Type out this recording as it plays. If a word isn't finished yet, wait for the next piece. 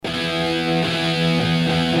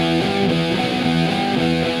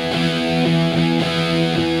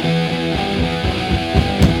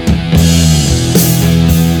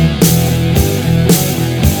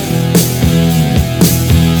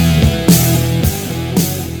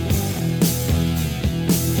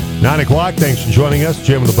9 o'clock. Thanks for joining us.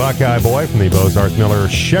 Jim the Buckeye Boy from the Bozarth Miller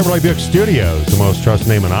Chevrolet Buick Studios, the most trusted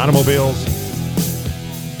name in automobiles.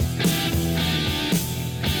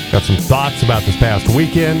 Got some thoughts about this past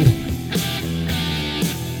weekend.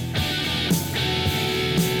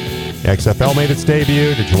 XFL made its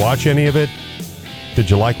debut. Did you watch any of it?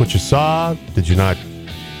 Did you like what you saw? Did you not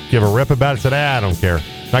give a rip about it? Said, I don't care.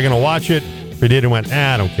 Not going to watch it. If you did, and went,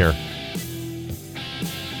 I don't care.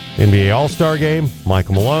 NBA All-Star Game,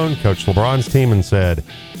 Michael Malone coached LeBron's team and said,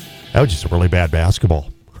 that was just a really bad basketball.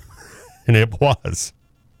 And it was.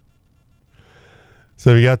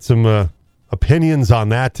 So we got some opinions on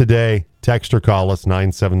that today. Text or call us,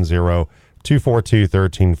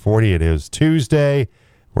 970-242-1340. It is Tuesday.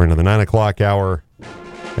 We're into the 9 o'clock hour,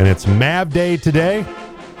 and it's Mav Day today.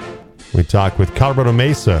 We talk with Colorado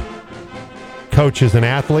Mesa coaches and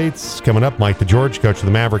athletes. Coming up, Mike DeGeorge, coach of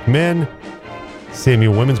the Maverick men.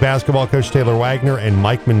 CMU women's basketball coach Taylor Wagner, and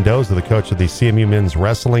Mike Mendoza, the coach of the CMU men's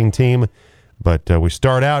wrestling team. But we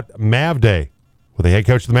start out Mav Day with the head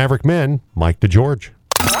coach of the Maverick men, Mike DeGeorge.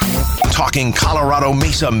 Talking Colorado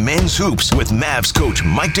Mesa men's hoops with Mavs coach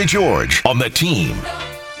Mike DeGeorge on the team.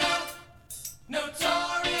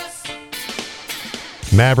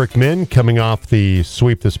 Maverick men coming off the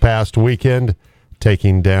sweep this past weekend,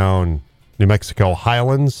 taking down New Mexico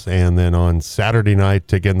Highlands, and then on Saturday night,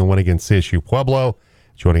 getting the win against CSU Pueblo.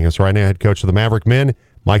 Joining us right now, head coach of the Maverick men,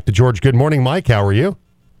 Mike DeGeorge. Good morning, Mike. How are you?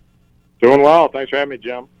 Doing well. Thanks for having me,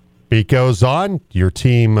 Jim. Beat goes on. Your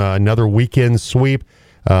team, another weekend sweep,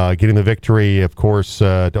 getting the victory, of course,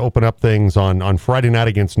 to open up things on Friday night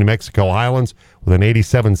against New Mexico Highlands with an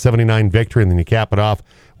 87-79 victory, and then you cap it off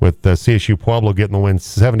with CSU Pueblo getting the win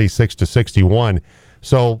 76-61.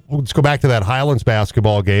 So let's go back to that Highlands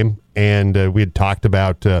basketball game, and we had talked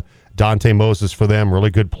about Dante Moses for them, really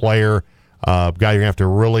good player, guy you're going to have to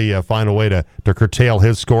really find a way to curtail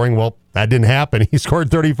his scoring. Well, that didn't happen. He scored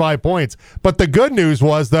 35 points. But the good news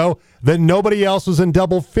was, though, that nobody else was in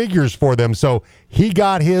double figures for them. So he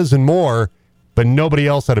got his and more, but nobody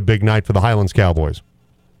else had a big night for the Highlands Cowboys.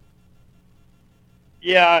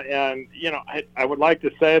 Yeah, and, I would like to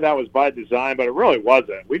say that was by design, but it really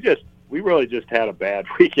wasn't. We really just had a bad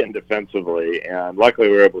weekend defensively, and luckily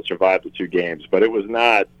we were able to survive the two games. But it was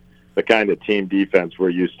not the kind of team defense we're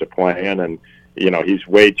used to playing, and he's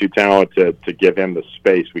way too talented to give him the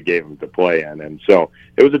space we gave him to play in. And so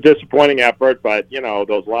it was a disappointing effort, but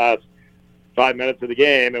those last 5 minutes of the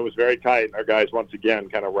game, it was very tight, and our guys once again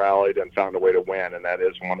kind of rallied and found a way to win. And that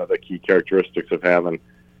is one of the key characteristics of having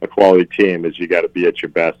a quality team, is you got to be at your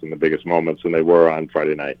best in the biggest moments, and they were on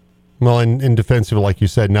Friday night. Well, in defensive, like you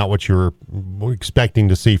said, not what you were expecting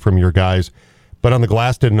to see from your guys. But on the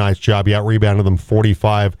glass, did a nice job. You out-rebounded them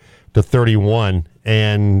 45-31.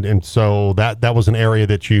 And so that was an area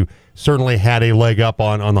that you certainly had a leg up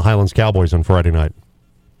on the Highlands Cowboys on Friday night.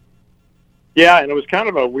 Yeah, and it was kind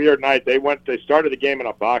of a weird night. They started the game in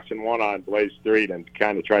a box and one on Blaze Street and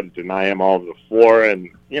kind of tried to deny him all over the floor. And,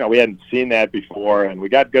 we hadn't seen that before. And we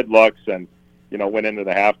got good looks and, went into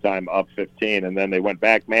the halftime up 15, and then they went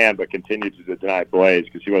back man, but continued to deny Blaze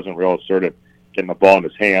because he wasn't real assertive getting the ball in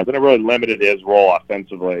his hands. And it really limited his role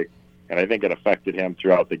offensively, and I think it affected him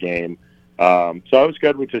throughout the game. So it was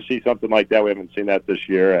good to see something like that. We haven't seen that this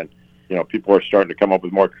year, and, people are starting to come up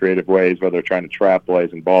with more creative ways, whether they're trying to trap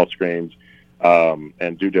Blaze and ball screens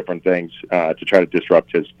and do different things to try to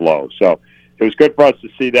disrupt his flow. So it was good for us to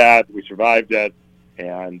see that. We survived it,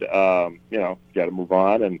 and, got to move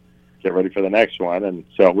on and get ready for the next one. And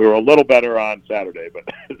so we were a little better on Saturday, but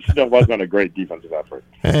it still wasn't a great defensive effort.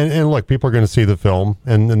 And look, people are going to see the film,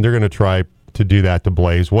 and they're going to try to do that to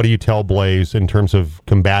Blaze. What do you tell Blaze in terms of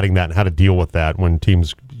combating that and how to deal with that when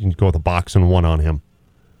teams go with a box and one on him?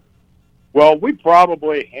 Well, I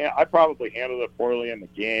probably handled it poorly in the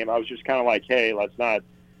game. I was just kind of like, hey, let's not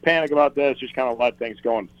panic about this. Just kind of let things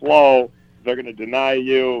go and flow. If they're going to deny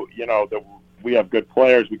you, that we have good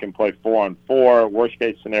players. We can play 4-on-4, worst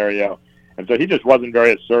case scenario. And so he just wasn't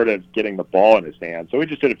very assertive getting the ball in his hand. So we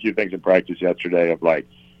just did a few things in practice yesterday of like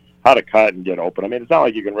how to cut and get open. I mean, it's not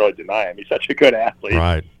like you can really deny him. He's such a good athlete.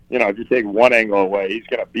 Right. If you take one angle away, he's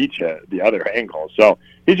going to beat you the other angle. So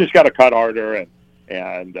he's just got to cut harder,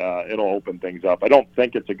 and it'll open things up. I don't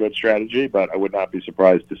think it's a good strategy, but I would not be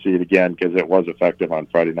surprised to see it again because it was effective on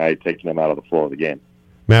Friday night, taking him out of the flow of the game.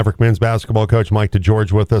 Maverick men's basketball coach Mike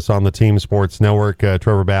DeGeorge with us on the Team Sports Network.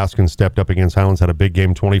 Trevor Baskin stepped up against Highlands, had a big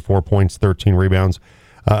game, 24 points, 13 rebounds,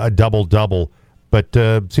 a double-double. But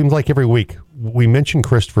it seems like every week we mention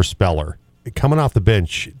Christopher Speller, coming off the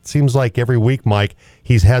bench, it seems like every week, Mike,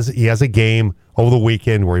 he has a game over the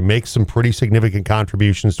weekend where he makes some pretty significant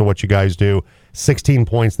contributions to what you guys do. 16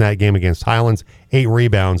 points in that game against Highlands, 8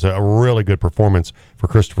 rebounds, a really good performance for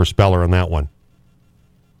Christopher Speller on that one.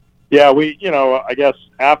 Yeah, I guess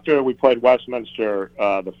after we played Westminster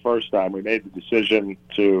the first time, we made the decision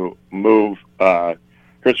to move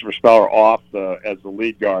Christopher Speller off as the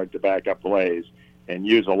lead guard to back up Blaze and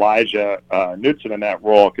use Elijah Knutson in that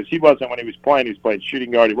role, because when he was playing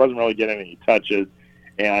shooting guard. He wasn't really getting any touches,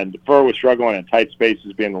 and Furr was struggling in tight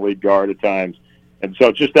spaces being the lead guard at times. And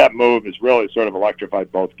so just that move has really sort of electrified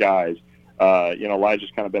both guys.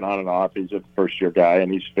 Elijah's kind of been on and off. He's a first-year guy, and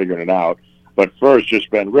he's figuring it out. But Furr's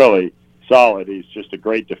just been really solid. He's just a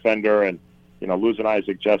great defender, and, losing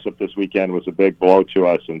Isaac Jessup this weekend was a big blow to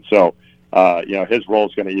us. And so, his role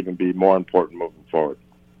is going to even be more important moving forward.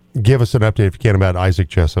 Give us an update, if you can, about Isaac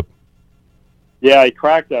Jessup. Yeah, he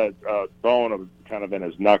cracked a bone kind of in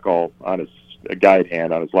his knuckle on his guide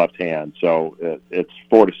hand, on his left hand. So it's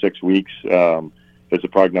 4 to 6 weeks is the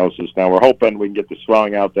prognosis. Now we're hoping we can get the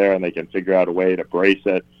swelling out there and they can figure out a way to brace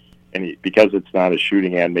it. And because it's not a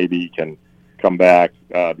shooting hand, maybe he can come back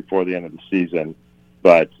before the end of the season.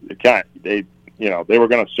 But they were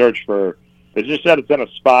going to search for. They just said it's in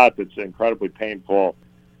a spot that's incredibly painful,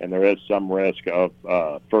 and there is some risk of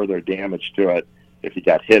further damage to it if he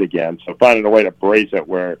got hit again. So finding a way to brace it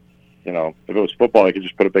where, if it was football, they could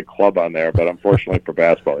just put a big club on there. But unfortunately for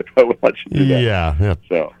basketball, they probably won't let you do that. Yeah.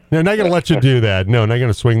 So they're not going to let you do that. No, not going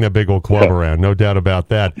to swing that big old club around. No doubt about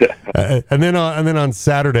that. And then on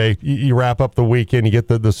Saturday, you wrap up the weekend. You get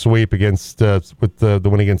the sweep against with the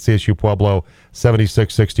win against CSU Pueblo,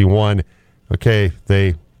 76-61. Okay,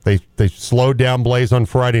 they slowed down Blaze on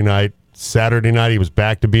Friday night. Saturday night, he was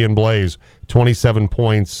back to being Blaze. 27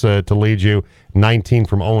 points to lead you, 19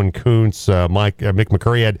 from Owen Kuntz. Mick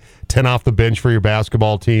McCurry had 10 off the bench for your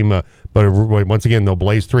basketball team. But once again, though,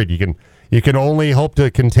 Blaze 3, you can only hope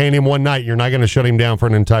to contain him one night. You're not going to shut him down for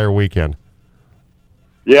an entire weekend.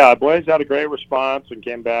 Yeah, Blaze had a great response and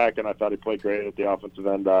came back, and I thought he played great at the offensive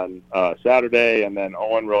end on Saturday. And then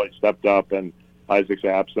Owen really stepped up in Isaac's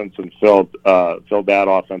absence and filled that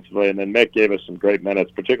offensively. And then Mick gave us some great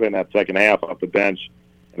minutes, particularly in that second half off the bench,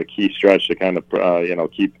 in a key stretch to kind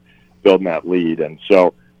of keep building that lead. And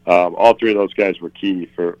so all three of those guys were key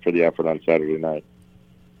for the effort on Saturday night.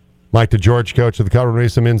 Mike DeGeorge, coach of the Colorado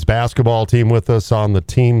Mesa men's basketball team, with us on the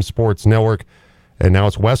Team Sports Network. And now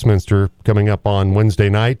it's Westminster coming up on Wednesday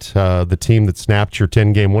night, the team that snapped your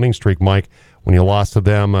 10-game winning streak, Mike, when you lost to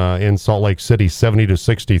them in Salt Lake City,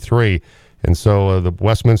 70-63. And so the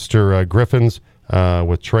Westminster Griffins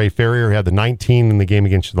with Trey Ferrier had the 19 in the game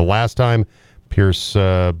against you the last time. Pierce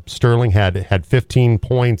Sterling had 15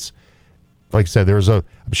 points. Like I said, I'm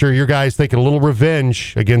sure your guys thinking a little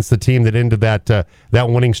revenge against the team that ended that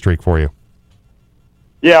winning streak for you.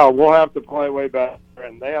 Yeah, we'll have to play way better,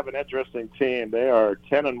 and they have an interesting team. They are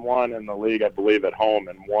 10-1 in the league, I believe, at home,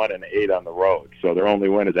 and 1-8 on the road. So their only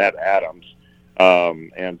win is at Adams,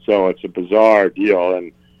 and so it's a bizarre deal.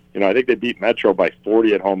 And I think they beat Metro by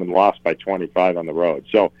 40 at home and lost by 25 on the road.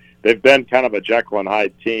 So they've been kind of a Jekyll and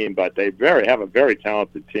Hyde team, but they have a very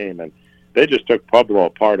talented team, and they just took Pueblo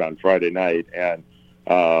apart on Friday night, and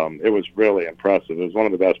it was really impressive. It was one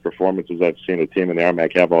of the best performances I've seen a team in the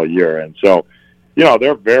RMAC have all year. And so,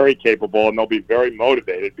 they're very capable, and they'll be very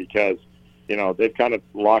motivated because, they've kind of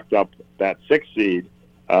locked up that 6 seed.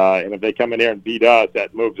 And if they come in here and beat us,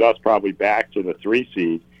 that moves us probably back to the 3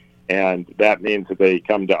 seed. And that means that they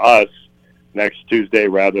come to us next Tuesday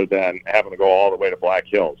rather than having to go all the way to Black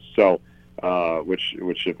Hills. So, which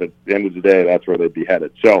if at the end of the day, that's where they'd be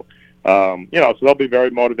headed. So, so they'll be very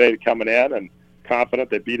motivated coming in and confident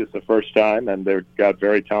they beat us the first time, and they've got a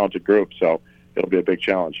very talented group. So it'll be a big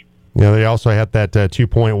challenge. Yeah, they also had that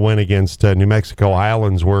 2-point win against New Mexico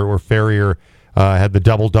Highlands where Ferrier had the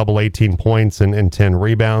double-double, 18 points and 10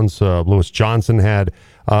 rebounds. Lewis Johnson had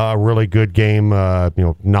a really good game,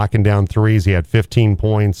 knocking down threes. He had 15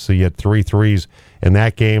 points. He had 3 threes in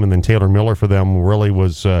that game. And then Taylor Miller for them really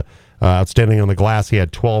was outstanding on the glass. He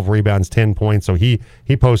had 12 rebounds, 10 points. So he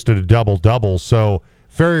posted a double-double. So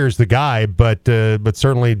Ferrier's the guy, but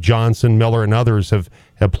certainly Johnson, Miller, and others have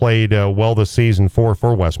played well this season for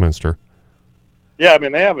Westminster. Yeah,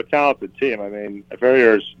 they have a talented team.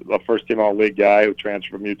 Ferrier's a first-team All-League guy who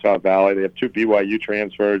transferred from Utah Valley. They have 2 BYU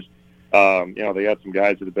transfers. They got some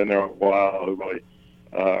guys that have been there a while who really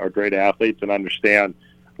are great athletes and understand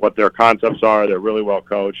what their concepts are. They're really well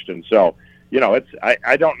coached. And so,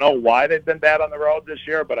 I don't know why they've been bad on the road this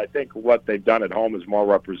year, but I think what they've done at home is more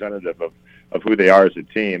representative of who they are as a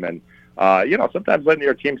team. And, sometimes letting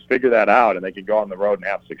your teams figure that out and they can go on the road and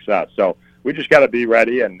have success. So we just got to be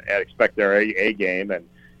ready and expect their A game,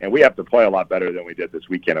 and we have to play a lot better than we did this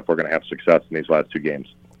weekend if we're going to have success in these last two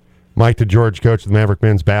games. Mike DeGeorge, coach of the Maverick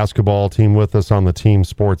men's basketball team, with us on the Team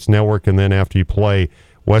Sports Network. And then after you play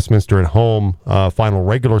Westminster at home, final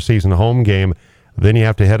regular season home game, then you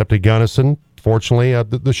have to head up to Gunnison. Fortunately,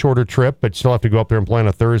 the shorter trip, but you still have to go up there and play on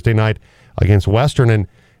a Thursday night against Western. And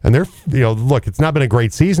they're, look, it's not been a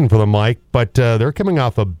great season for them, Mike, but they're coming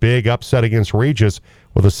off a big upset against Regis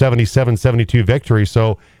with a 77-72 victory.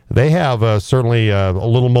 So they have certainly a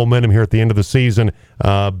little momentum here at the end of the season,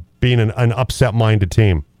 being an upset-minded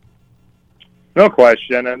team. No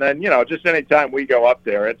question. And then, just any time we go up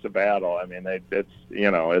there, it's a battle. I mean,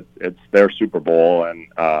 it's their Super Bowl. And,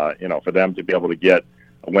 for them to be able to get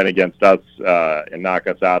a win against us and knock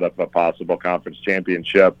us out of a possible conference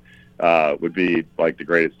championship would be like the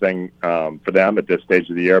greatest thing for them at this stage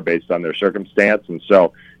of the year based on their circumstance. And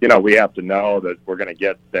so, we have to know that we're going to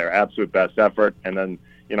get their absolute best effort. And then,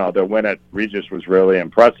 their win at Regis was really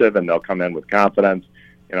impressive, and they'll come in with confidence.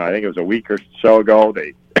 I think it was a week or so ago,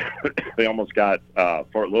 they almost got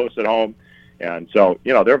Fort Lewis at home. And so,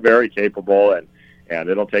 they're very capable, and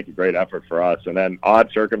it'll take a great effort for us. And then odd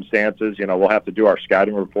circumstances, we'll have to do our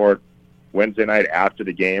scouting report Wednesday night after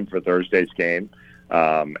the game for Thursday's game.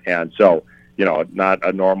 And so, not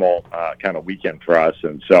a normal kind of weekend for us.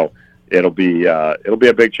 And so it'll be a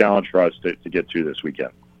big challenge for us to get through this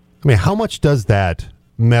weekend. I mean, how much does that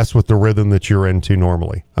mess with the rhythm that you're into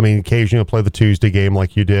normally? I mean, occasionally you'll play the Tuesday game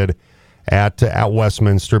like you did at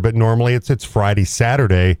Westminster, but normally it's Friday,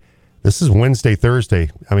 Saturday. This is Wednesday,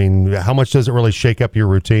 Thursday. I mean, how much does it really shake up your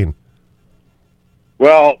routine?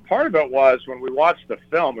 Well, part of it was when we watched the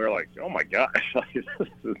film, we were like, oh my gosh, this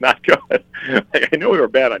is not good. I knew we were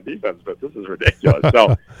bad on defense, but this is ridiculous.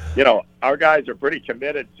 So, our guys are pretty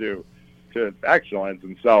committed to excellence.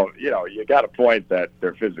 And so, you got a point that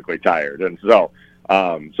they're physically tired. And so,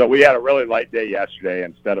 we had a really light day yesterday.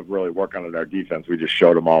 Instead of really working on our defense, we just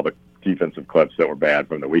showed them all the defensive clips that were bad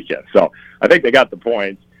from the weekend. So I think they got the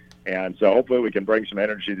points. And so hopefully we can bring some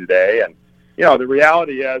energy today. And, the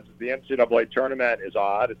reality is the NCAA tournament is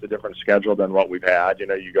odd. It's a different schedule than what we've had.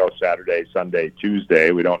 You go Saturday, Sunday,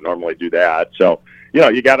 Tuesday. We don't normally do that. So,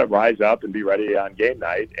 you got to rise up and be ready on game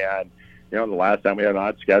night. And, the last time we had an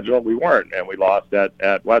odd schedule, we weren't, and we lost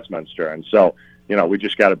at Westminster. And so, we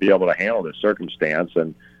just got to be able to handle this circumstance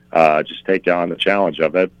and just take on the challenge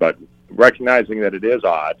of it. But recognizing that it is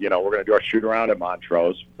odd, we're going to do our shoot-around at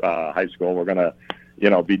Montrose High School. We're going to,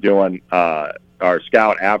 be doing our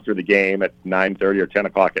scout after the game at 9:30 or 10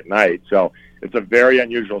 o'clock at night. So it's a very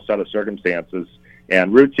unusual set of circumstances.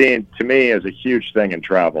 And routine, to me, is a huge thing in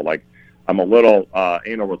travel. Like, I'm a little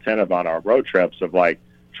anal retentive on our road trips of, like,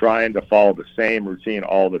 trying to follow the same routine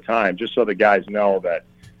all the time, just so the guys know that,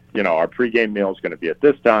 our pregame meal is going to be at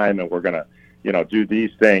this time, and we're going to, do these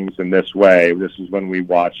things in this way. This is when we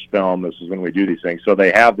watch film. This is when we do these things. So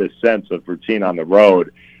they have this sense of routine on the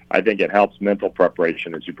road. I think it helps mental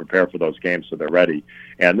preparation as you prepare for those games so they're ready.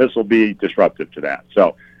 And this will be disruptive to that.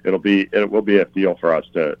 So it will be a deal for us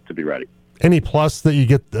to be ready. Any plus that you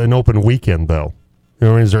get an open weekend, though?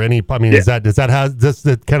 Is there any? I mean, is that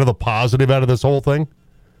kind of the positive out of this whole thing?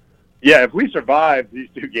 Yeah, if we survive these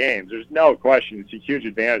two games, there's no question it's a huge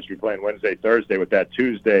advantage to be playing Wednesday, Thursday with that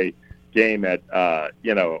Tuesday game at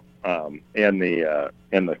in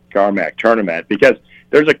the Carmack tournament, because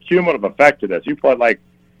there's a cumulative effect to this. You put, like,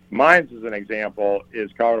 Mines as an example,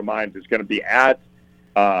 is Colorado Mines is going to be at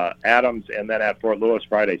Adams and then at Fort Lewis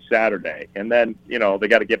Friday, Saturday, and then they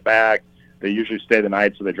got to get back. They usually stay the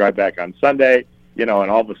night, so they drive back on Sunday. And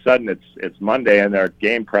all of a sudden it's Monday and they're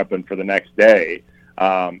game prepping for the next day.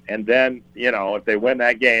 And then, if they win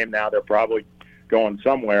that game, now they're probably going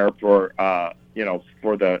somewhere for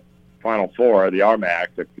the Final Four, the RMAC,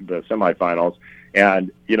 the semifinals.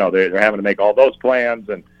 And, they're having to make all those plans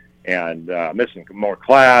and missing more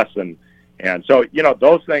class. And so,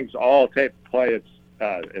 those things all play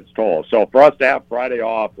its toll. So for us to have Friday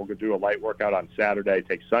off, we'll do a light workout on Saturday,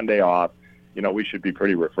 take Sunday off. We should be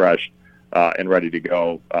pretty refreshed and ready to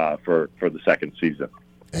go for the second season.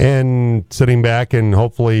 And sitting back and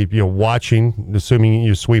hopefully, watching, assuming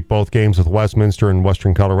you sweep both games with Westminster and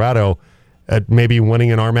Western Colorado, at maybe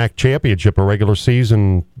winning an RMAC championship, a regular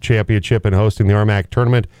season championship, and hosting the RMAC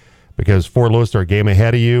tournament, because Fort Lewis are a game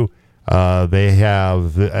ahead of you. They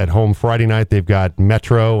have at home Friday night, they've got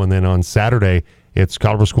Metro, and then on Saturday, it's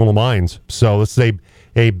Colorado School of Mines. So this is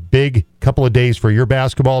a big couple of days for your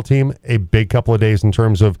basketball team, a big couple of days in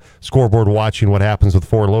terms of scoreboard watching what happens with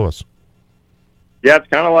Fort Lewis. Yeah, it's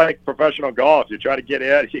kind of like professional golf. You try to get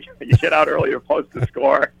in, you get out early, you're supposed to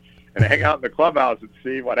score, and hang out in the clubhouse and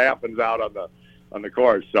see what happens out on on the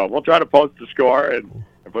course. So we'll try to post the score and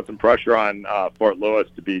put some pressure on Fort Lewis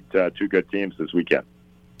to beat two good teams this weekend.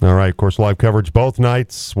 All right, of course, live coverage both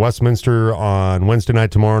nights. Westminster on Wednesday night,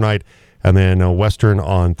 tomorrow night, and then Western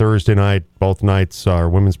on Thursday night. Both nights are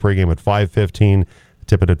women's pregame at 5:15,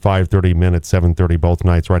 tip it at 5:30, men at 7:30, both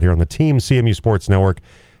nights right here on the Team CMU Sports Network,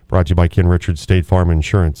 brought to you by Ken Richards State Farm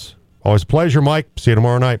Insurance. Always a pleasure, Mike. See you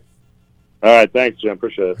tomorrow night. All right, thanks, Jim.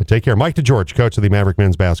 Appreciate it. Take care. Mike DeGeorge, coach of the Maverick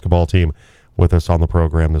men's basketball team, with us on the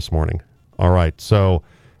program this morning. All right, so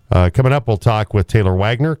coming up, we'll talk with Taylor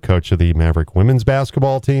Wagner, coach of the Maverick women's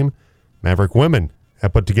basketball team. Maverick women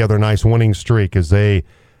have put together a nice winning streak as they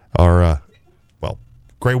are,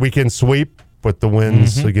 great weekend sweep with the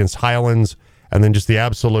wins against Highlands, and then just the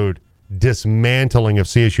absolute dismantling of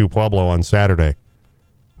CSU Pueblo on Saturday.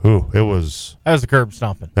 That was a curb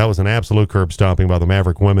stomping. That was an absolute curb stomping by the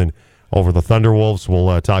Maverick women over the Thunderwolves.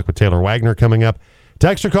 We'll talk with Taylor Wagner coming up.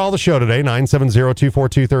 Text or call the show today,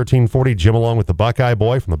 970-242-1340. Jim along with the Buckeye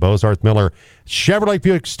Boy from the Bozarth Miller Chevrolet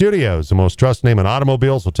Buick Studios, the most trusted name in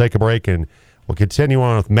automobiles. We'll take a break and we'll continue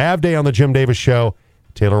on with Mav Day on the Jim Davis Show.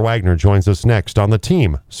 Taylor Wagner joins us next on the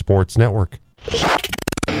Team Sports Network.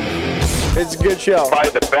 It's a good show. Probably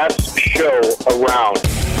the best show around.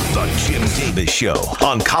 The Jim Davis Show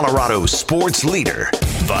on Colorado's sports leader,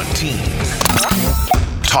 The Team.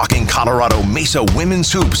 Talking Colorado Mesa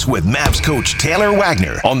women's hoops with Mavs coach Taylor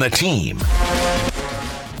Wagner on The Team.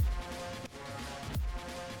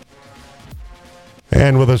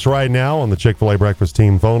 And with us right now on the Chick-fil-A Breakfast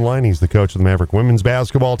Team phone line, he's the coach of the Maverick women's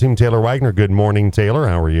basketball team, Taylor Wagner. Good morning, Taylor.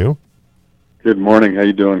 How are you? Good morning. How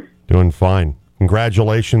you doing? Doing fine.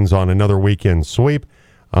 Congratulations on another weekend sweep.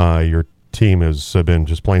 Your team has been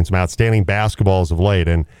just playing some outstanding basketball as of late.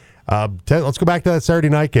 And let's go back to that Saturday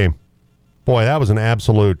night game. Boy, that was an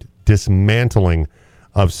absolute dismantling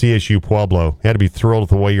of CSU Pueblo. You had to be thrilled with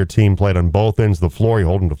the way your team played on both ends of the floor. You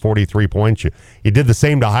hold them to 43 points. You did the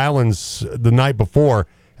same to Highlands the night before.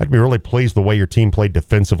 Had to be really pleased with the way your team played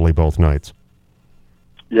defensively both nights.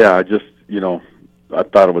 Yeah, I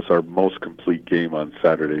thought it was our most complete game on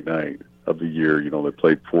Saturday night of the year. They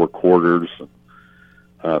played 4 quarters. And,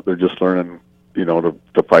 they're just learning,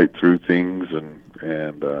 to fight through things. And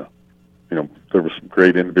there were some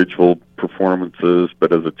great individual performances,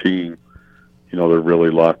 but as a team, they're really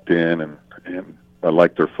locked in, and I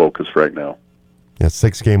like their focus right now. Yeah,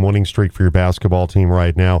 6-game winning streak for your basketball team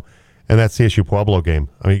right now. And that CSU Pueblo game,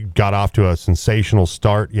 got off to a sensational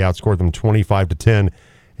start. You outscored them 25-10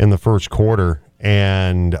 in the first quarter.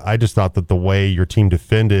 And I just thought that the way your team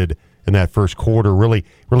defended in that first quarter really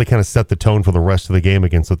kind of set the tone for the rest of the game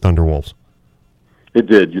against the Thunderwolves. It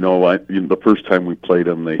did. The first time we played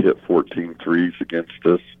them, they hit 14 threes against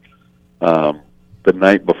us. The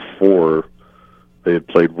night before, they had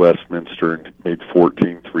played Westminster and made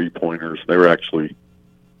 14 three-pointers. They were actually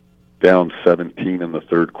down 17 in the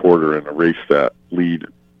third quarter and erased that lead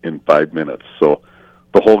in 5 minutes. So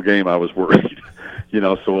the whole game I was worried.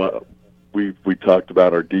 We talked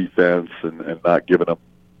about our defense and not giving them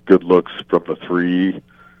good looks from the three.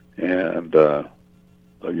 And,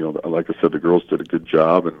 like I said, the girls did a good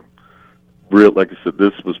job. And like I said,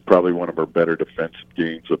 this was probably one of our better defensive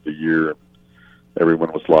games of the year.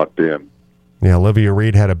 Everyone was locked in. Yeah, Olivia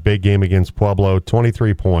Reed had a big game against Pueblo,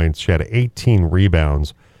 23 points. She had 18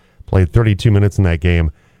 rebounds, played 32 minutes in that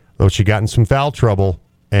game, though she got in some foul trouble.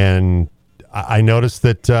 And I noticed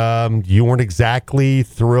that you weren't exactly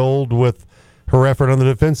thrilled with her effort on the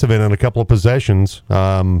defensive end on a couple of possessions.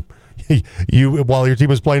 While your team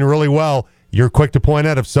was playing really well, you're quick to point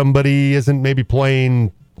out if somebody isn't maybe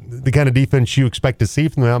playing the kind of defense you expect to see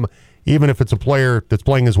from them, even if it's a player that's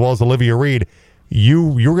playing as well as Olivia Reed. You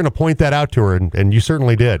were going to point that out to her, and you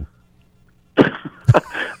certainly did.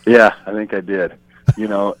 Yeah, I think I did.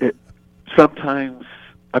 Sometimes,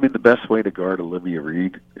 the best way to guard Olivia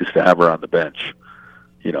Reed is to have her on the bench,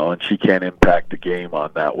 and she can't impact the game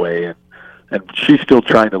on that way. And she's still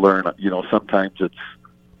trying to learn, sometimes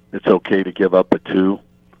it's okay to give up a 2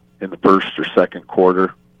 in the first or second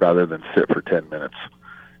quarter rather than sit for 10 minutes.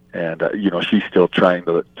 And, she's still trying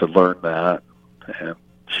to learn that. And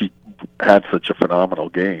she had such a phenomenal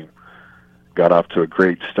game, got off to a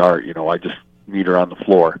great start. I just need her on the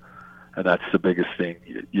floor, and that's the biggest thing.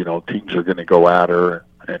 Teams are going to go at her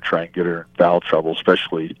and try and get her in foul trouble,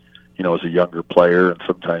 especially, as a younger player. And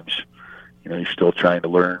sometimes, you're still trying to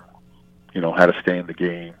learn, how to stay in the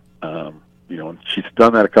game. And she's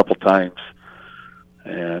done that a couple times,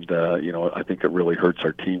 and, I think it really hurts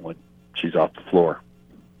our team when she's off the floor.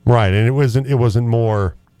 Right, and it wasn't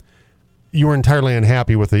more you were entirely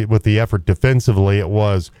unhappy with the effort defensively. It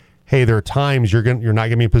was, hey, there are times you're not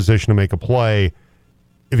going to be in position to make a play.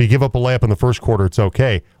 if you give up a layup in the first quarter, it's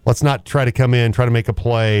okay. Let's not try to come in, try to make a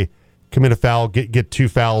play, commit a foul, get 2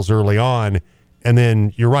 fouls early on, and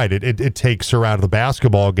then you're right. It takes her out of the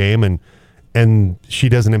basketball game, and she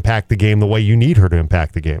doesn't impact the game the way you need her to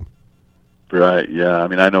impact the game. Right, yeah. I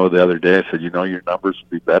mean, I know the other day I said, your numbers would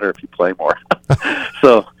be better if you play more.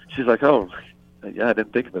 So she's like, oh, yeah, I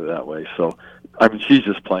didn't think of it that way. So, I mean, she's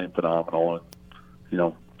just playing phenomenal.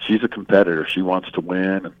 And, she's a competitor. She wants to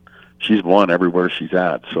win, and she's won everywhere she's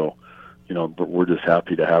at. So, but we're just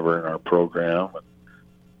happy to have her in our program.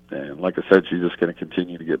 And like I said, she's just going to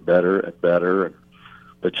continue to get better and better.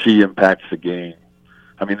 But she impacts the game.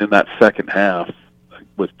 I mean, in that second half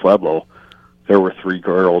with Pueblo, there were 3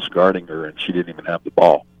 girls guarding her, and she didn't even have the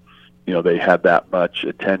ball. They had that much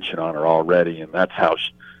attention on her already, and that's how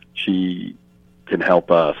she can help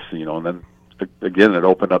us. And then, again, it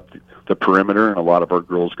opened up the perimeter, and a lot of our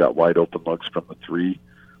girls got wide open looks from the 3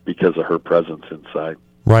 because of her presence inside.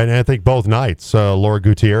 Right, and I think both nights, Laura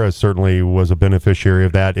Gutierrez certainly was a beneficiary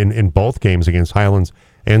of that in both games against Highlands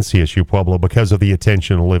and CSU Pueblo because of the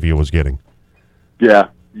attention Olivia was getting. Yeah,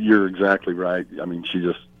 you're exactly right. I mean,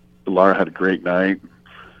 Laura had a great night,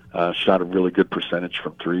 shot a really good percentage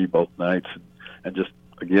from 3 both nights, and just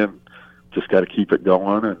got to keep it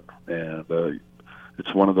going. And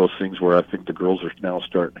it's one of those things where I think the girls are now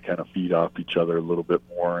starting to kind of feed off each other a little bit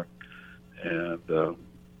more. And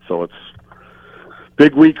so it's a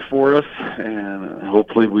big week for us, and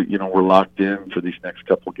hopefully we're locked in for these next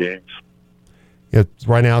couple games. It's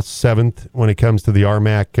right now 7th when it comes to the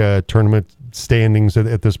RMAC tournament standings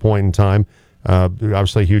at this point in time.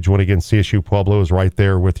 Obviously, a huge win against CSU Pueblo is right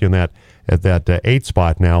there with you at that 8th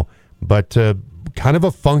spot now. But kind of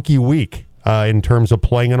a funky week in terms of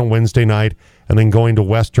playing on a Wednesday night and then going to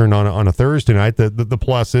Western on a Thursday night. The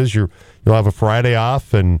plus is you'll have a Friday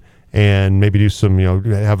off and maybe do some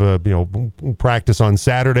have a practice on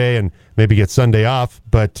Saturday and maybe get Sunday off.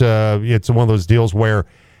 But it's one of those deals where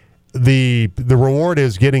the reward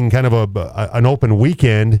is getting kind of an open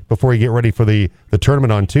weekend before you get ready for the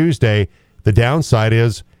tournament on Tuesday. The downside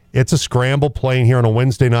is it's a scramble playing here on a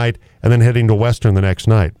Wednesday night and then heading to Western the next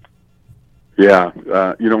night. Yeah,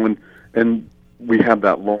 and we have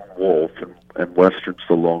that lone wolf, and Western's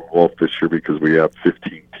the lone wolf this year because we have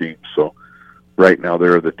 15 teams. So right now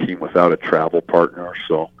they're the team without a travel partner.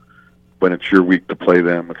 So when it's your week to play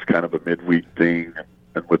them, it's kind of a midweek thing.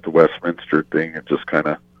 And with the Westminster thing, it just kind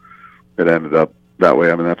of it ended up that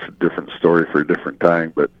way. I mean, that's a different story for a different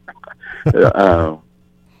time. But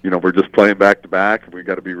we're just playing back to back, and we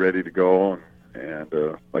got to be ready to go.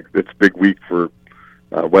 And like it's a big week for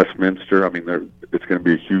Westminster. I mean, it's going to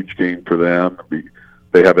be a huge game for them.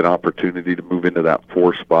 They have an opportunity to move into that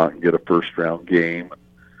 4 spot and get a first-round game.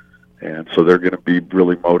 And so they're going to be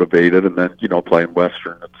really motivated. And then, playing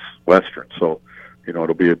Western, it's Western. So,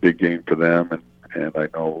 it'll be a big game for them. And I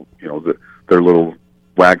know, their little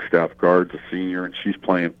Wagstaff guard's a senior, and she's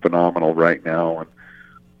playing phenomenal right now. And,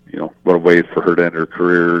 what a way for her to end her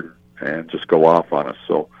career and just go off on us.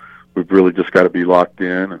 So we've really just got to be locked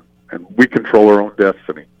in, and we control our own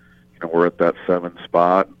destiny. We're at that 7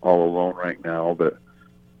 spot all alone right now, but,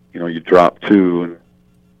 you drop 2 and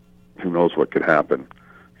who knows what could happen.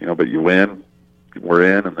 But you win,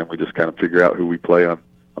 we're in, and then we just kind of figure out who we play on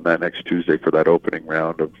that next Tuesday for that opening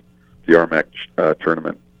round of the RMAC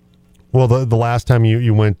tournament. Well, the last time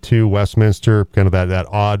you went to Westminster, kind of that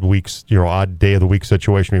odd weeks, odd day of the week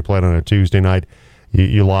situation, you played on a Tuesday night.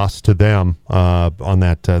 You lost to them on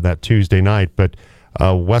that Tuesday night, but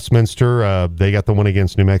Westminster, they got the win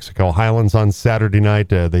against New Mexico Highlands on Saturday night.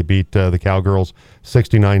 They beat the Cowgirls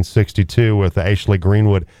 69-62 with Ashley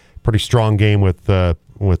Greenwood. Pretty strong game with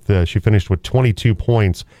she finished with 22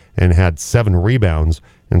 points and had 7 rebounds.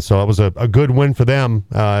 And so it was a good win for them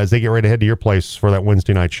as they get ready to head to your place for that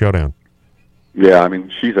Wednesday night showdown. Yeah, I mean,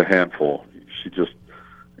 she's a handful. She just,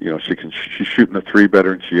 she's shooting the 3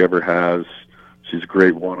 better than she ever has. She's a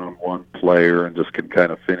great one-on-one player and just can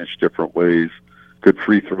kind of finish different ways. Good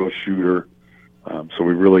free throw shooter. So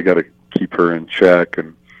we really got to keep her in check.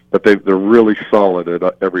 But they're really solid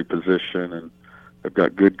at every position, and they've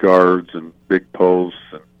got good guards and big posts,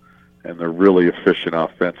 and they're really efficient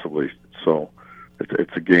offensively. So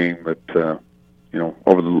it's a game that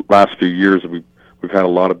over the last few years we've had a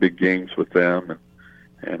lot of big games with them,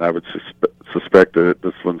 and I would suspect that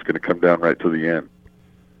this one's going to come down right to the end.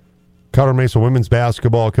 Colorado Mesa women's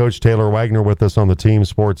basketball coach Taylor Wagner with us on the Team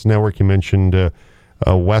Sports Network. You mentioned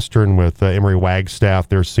Western with Emery Wagstaff,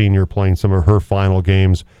 their senior, playing some of her final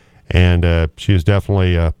games, and she is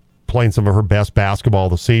definitely playing some of her best basketball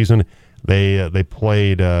of the season. They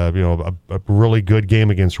played a really good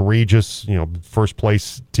game against Regis, first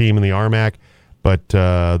place team in the RMAC. but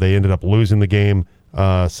they ended up losing the game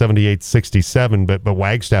 78-67. But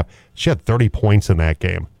Wagstaff, she had 30 points in that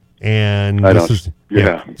game. And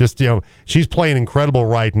she's playing incredible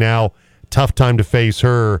right now. Tough time to face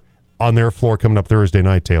her on their floor coming up Thursday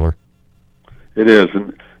night, Taylor. It is,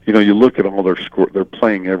 and you look at all their score. They're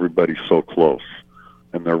playing everybody so close,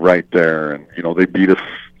 and they're right there. And they beat us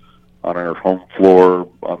on our home floor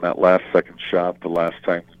on that last second shot the last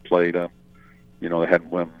time we played them. They hadn't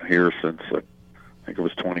won here since I think it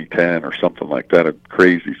was 2010 or something like that. It's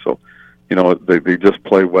crazy. So, they just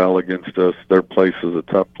play well against us. Their place is a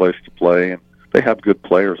tough place to play, and they have good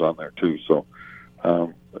players on there too. So,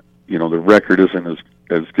 the record isn't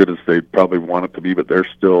as good as they probably want it to be, but they're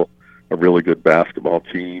still a really good basketball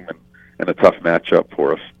team and a tough matchup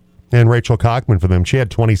for us. And Rachel Cockman for them, she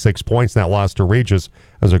had 26 points in that loss to Regis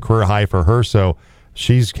as a career high for her. So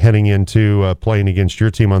she's heading into playing against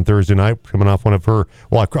your team on Thursday night, coming off one of her,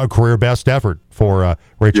 a career best effort for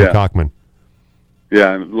Rachel Cockman.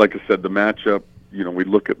 Yeah, and like I said, the matchup, we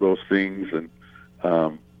look at those things, and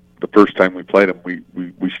the first time we played them,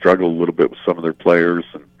 we struggled a little bit with some of their players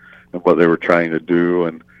and what they were trying to do,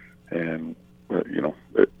 and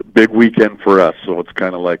big weekend for us. So it's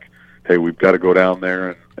kind of like, hey, we've got to go down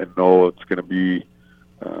there and know it's going to be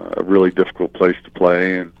a really difficult place to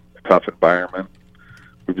play and a tough environment.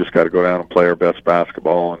 We've just got to go down and play our best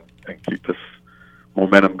basketball and keep this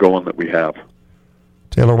momentum going that we have.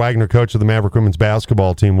 Taylor Wagner, coach of the Maverick women's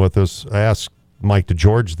basketball team, with us. I asked Mike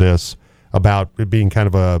DeGeorge this about it being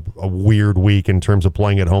kind of a weird week in terms of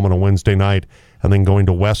playing at home on a Wednesday night and then going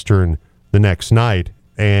to Western the next night,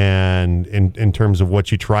 and in terms of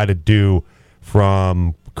what you try to do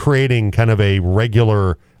from creating kind of a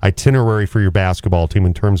regular itinerary for your basketball team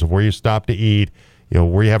in terms of where you stop to eat,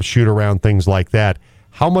 where you have shoot around, things like that.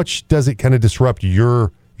 How much does it kind of disrupt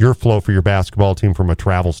your flow for your basketball team from a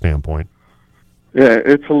travel standpoint? Yeah,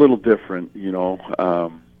 it's a little different,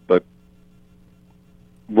 but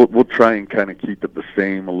we'll try and kind of keep it the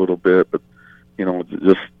same a little bit. But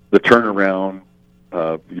just the turnaround,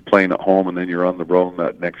 you playing at home and then you're on the road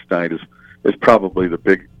that next night is probably the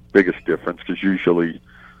biggest difference, because usually,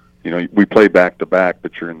 we play back to back,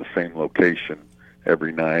 but you're in the same location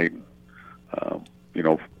every night.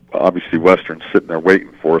 Obviously Western's sitting there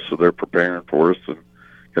waiting for us, so they're preparing for us and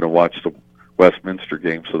going to watch the Westminster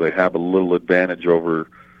game, so they have a little advantage over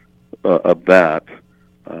of that.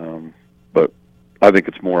 But I think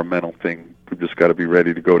it's more a mental thing. We've just got to be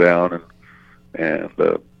ready to go down and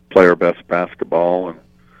play our best basketball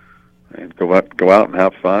and go out and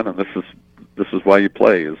have fun. And this is why you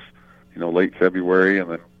play, is late February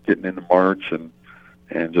and then getting into March and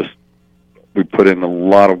just we put in a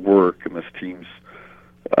lot of work, and this team's,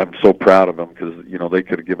 I'm so proud of them, because they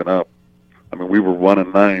could have given up. I mean, we were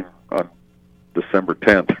 1-9 on December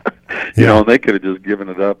 10th, and they could have just given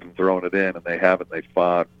it up and thrown it in, and they haven't. They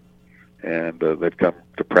fought, and they've come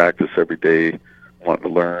to practice every day, wanting to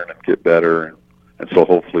learn and get better, and so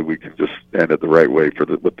hopefully we can just end it the right way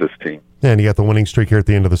with this team. And you got the winning streak here at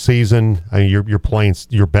the end of the season. I mean, you're playing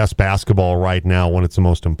your best basketball right now when it's the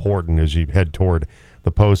most important as you head toward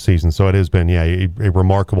the postseason. So it has been, a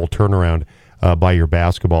remarkable turnaround by your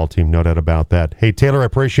basketball team, no doubt about that. Hey, Taylor, I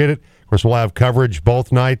appreciate it. Of course, we'll have coverage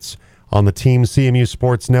both nights on the Team CMU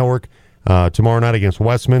Sports Network. Tomorrow night against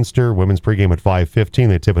Westminster, women's pregame at 5:15.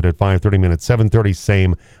 They tip it at 5:30 minutes, 7:30.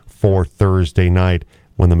 Same for Thursday night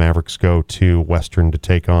when the Mavericks go to Western to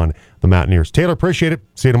take on the Mountaineers. Taylor, appreciate it.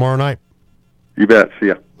 See you tomorrow night. You bet. See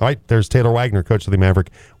ya. All right, there's Taylor Wagner, coach of the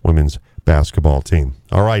Maverick women's basketball team.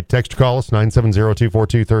 All right, text or call us,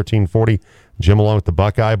 970-242-1340. Jim along with the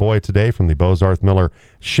Buckeye Boy today from the Bozarth Miller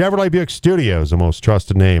Chevrolet Buick Studios, the most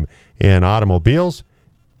trusted name in automobiles.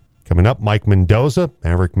 Coming up, Mike Mendoza,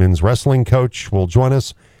 Maverick men's wrestling coach, will join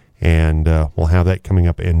us, and we'll have that coming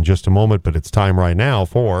up in just a moment, but it's time right now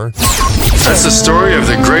for... That's the story of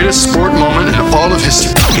the greatest sport moment in all of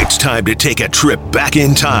history. It's time to take a trip back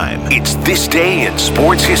in time. It's This Day in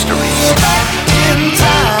Sports History.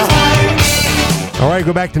 All right,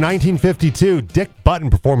 go back to 1952. Dick Button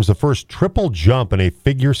performs the first triple jump in a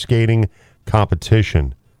figure skating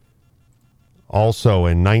competition. Also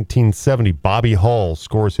in 1970, Bobby Hull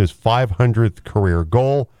scores his 500th career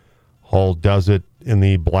goal. Hull does it in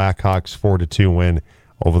the Blackhawks 4-2 win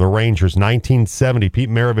over the Rangers. 1970, Pete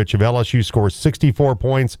Maravich of LSU scores 64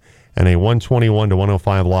 points and a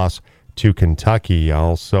 121-105 loss to Kentucky.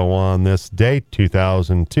 Also on this date,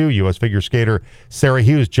 2002, U.S. figure skater Sarah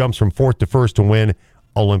Hughes jumps from fourth to first to win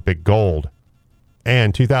Olympic gold.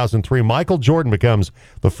 And 2003, Michael Jordan becomes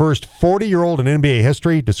the first 40-year-old in NBA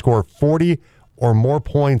history to score 40 or more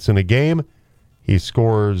points in a game. He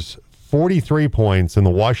scores 43 points in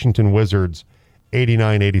the Washington Wizards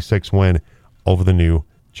 89-86 win over the New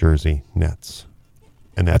Jersey Nets.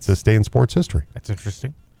 And that's this day in sports history. That's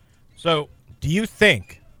interesting. So, do you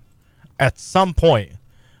think at some point,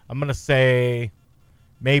 I'm going to say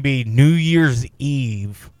maybe New Year's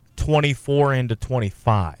Eve, 24 into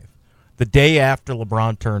 25, the day after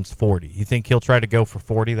LeBron turns 40, you think he'll try to go for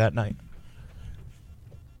 40 that night?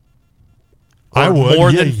 Or I would.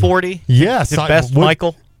 More than 40? Yes. His best,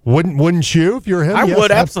 Michael? Wouldn't you if you're him? I Yes,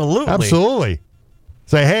 would, absolutely. Absolutely.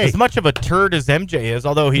 Say, hey. As much of a turd as MJ is,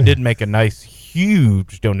 although he did make a nice,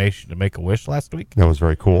 huge donation to Make-A-Wish last week. That was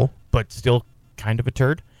very cool. But still kind of a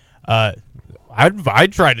turd.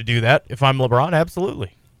 I'd try to do that if I'm LeBron,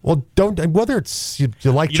 absolutely. Well, whether it's you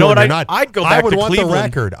like You know Jordan what, or not. I'd go back I would to want Cleveland. the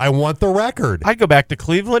record. I want the record. I'd go back to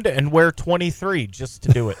Cleveland and wear 23 just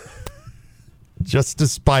to do it. Just to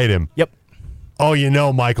spite him. Yep.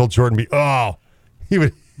 Oh, Michael Jordan he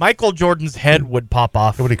would. Michael Jordan's head would pop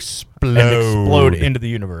off. It would explode. And explode into the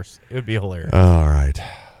universe. It would be hilarious. All right.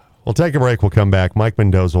 We'll take a break. We'll come back. Mike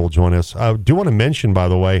Mendoza will join us. I do want to mention, by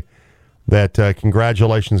the way, that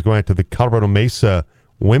congratulations going out to the Colorado Mesa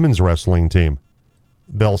women's wrestling team.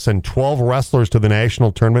 They'll send 12 wrestlers to the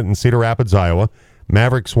national tournament in Cedar Rapids, Iowa.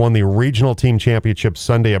 Mavericks won the regional team championship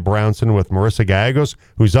Sunday at Brownson with Marissa Gallegos,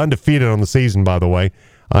 who's undefeated on the season, by the way.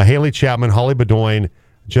 Haley Chapman, Holly Bedoin,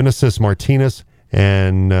 Genesis Martinez,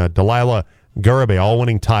 and Delilah Garibay, all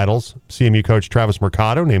winning titles. CMU coach Travis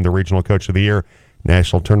Mercado named the regional coach of the year.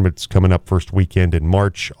 National tournament's coming up first weekend in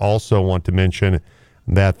March. Also want to mention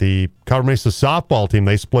that the Colorado Mesa softball team,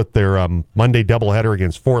 they split their Monday doubleheader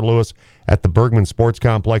against Fort Lewis at the Bergman Sports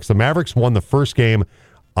Complex. The Mavericks won the first game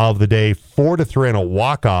of the day 4-3 in a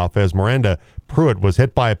walk-off as Miranda Pruitt was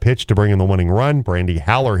hit by a pitch to bring in the winning run. Brandy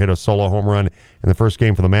Haller hit a solo home run in the first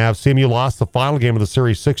game for the Mavs. CMU lost the final game of the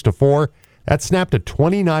series 6-4. That snapped a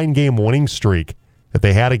 29-game winning streak that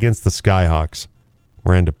they had against the Skyhawks.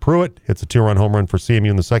 Miranda Pruitt hits a 2-run home run for CMU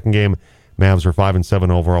in the second game. Mavs are 5-7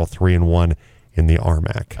 overall, 3-1 in the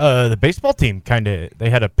RMAC. The baseball team they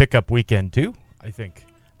had a pickup weekend too, I think.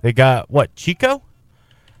 They got, Chico?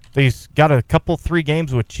 They got a couple 3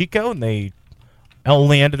 games with Chico, and they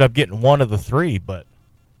only ended up getting one of the 3, but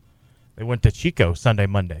they went to Chico Sunday,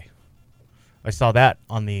 Monday. I saw that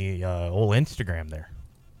on the old Instagram there.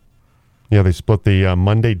 Yeah, they split the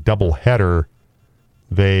Monday doubleheader.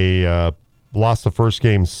 They lost the first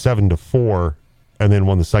game 7-4, and then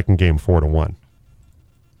won the second game 4-1.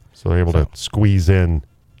 So they're able to squeeze in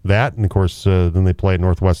that, and of course, then they play at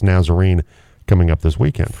Northwest Nazarene coming up this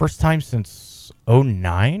weekend. First time since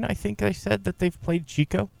 2009, I think they said that they've played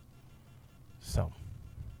Chico. So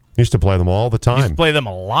used to play them all the time. Used to play them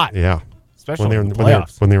a lot. Yeah, especially when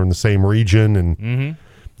they were in the same region. And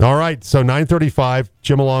all right, so 9:35.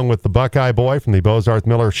 Jim along with the Buckeye Boy from the Bozarth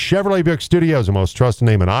Miller Chevrolet Buick Studios, the most trusted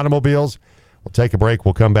name in automobiles. We'll take a break.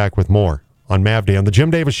 We'll come back with more on Mav Day on the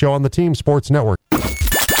Jim Davis Show on the Team Sports Network.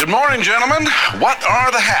 Good morning, gentlemen. What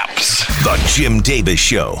are the haps? The Jim Davis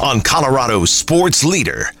Show on Colorado's sports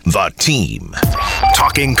leader, The Team.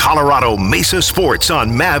 Talking Colorado Mesa sports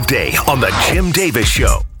on Mav Day on the Jim Davis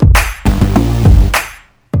Show.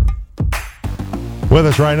 With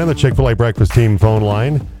us right now, the Chick-fil-A Breakfast Team phone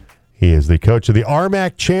line. He is the coach of the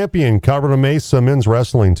RMAC champion Colorado Mesa men's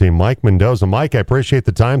wrestling team, Mike Mendoza. Mike, I appreciate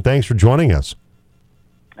the time. Thanks for joining us.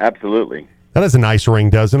 Absolutely. That is a nice ring,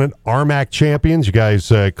 doesn't it? RMAC champions. You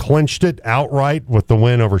guys clinched it outright with the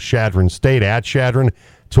win over Chadron State at Chadron,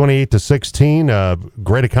 28-16.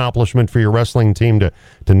 Great accomplishment for your wrestling team to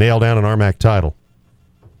nail down an RMAC title.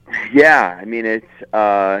 Yeah, I mean, it's,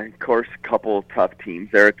 of course, a couple tough teams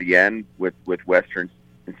there at the end with Western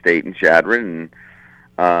State and Chadron,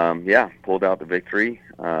 and pulled out the victory.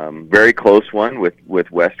 Very close one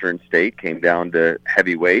with Western State, came down to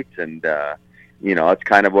heavyweights, and it's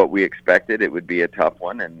kind of what we expected. It would be a tough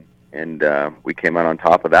one, and we came out on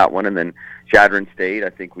top of that one. And then Chadron State, I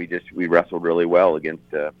think we wrestled really well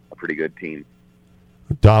against a pretty good team.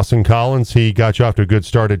 Dawson Collins, he got you off to a good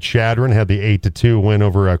start at Chadron, had the 8-2 win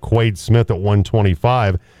over Quade Smith at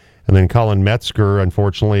 125. And then Colin Metzger,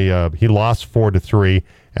 unfortunately, he lost 4-3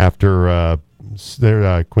 after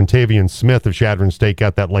Quintavian Smith of Chadron State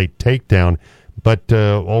got that late takedown. But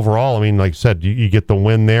overall, I mean, like I said, you get the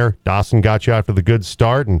win there. Dawson got you after the good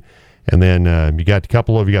start, and then you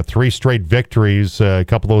got 3 straight victories, a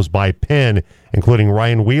couple of those by pin, including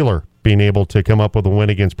Ryan Wheeler being able to come up with a win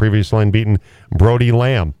against previously unbeaten Brody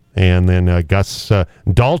Lamb, and then Gus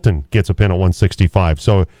Dalton gets a pin at 165.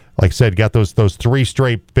 So, like I said, got those 3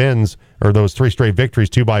 straight pins, or those 3 straight victories,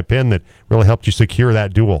 2 by pin, that really helped you secure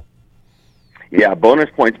that duel. Yeah, bonus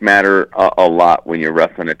points matter a lot when you're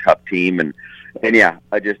wrestling a tough team, and yeah,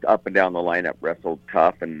 just up and down the lineup wrestled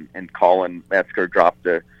tough, and Colin Metzger dropped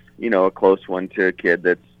a close one to a kid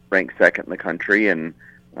that's ranked second in the country, and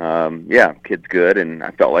yeah, kid's good, and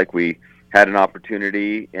I felt like we had an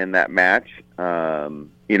opportunity in that match,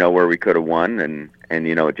 where we could have won, and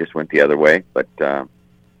it just went the other way, but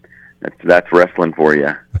that's wrestling for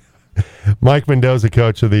you. Mike Mendoza,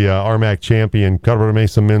 coach of the RMAC champion Colorado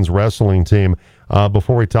Mesa men's wrestling team.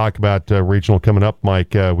 Before we talk about regional coming up,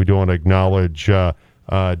 Mike, we do want to acknowledge Denham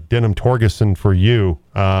Torgerson for you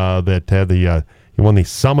that had he won the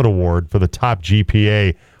Summit Award for the top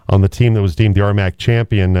GPA on the team that was deemed the RMAC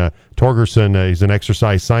champion. Torgerson, he's an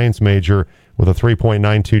exercise science major with a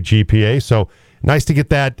 3.92 GPA. So nice to get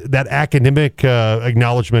that academic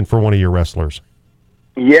acknowledgement for one of your wrestlers.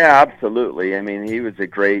 Yeah, absolutely. I mean, he was a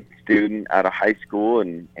great student out of high school,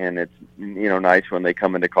 and it's nice when they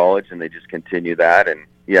come into college and they just continue that. And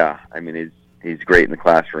yeah, I mean, he's great in the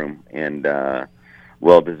classroom, and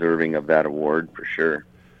well deserving of that award for sure.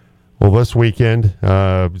 Well, this weekend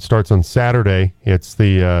it starts on Saturday. It's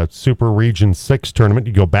the Super Region 6 tournament.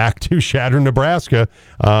 You go back to Chadron, Nebraska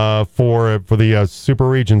for the Super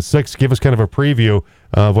Region 6. Give us kind of a preview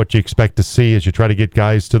of what you expect to see as you try to get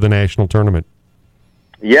guys to the national tournament.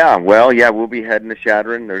 Yeah, well, we'll be heading to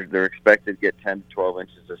Chadron. They're expected to get 10 to 12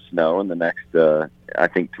 inches of snow in the next, I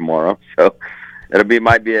think, tomorrow. So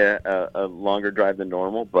might be a longer drive than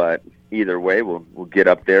normal, but either way, we'll get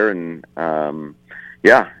up there and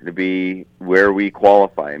to be where we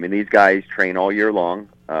qualify. I mean, these guys train all year long,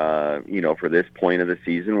 for this point of the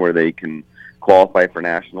season where they can qualify for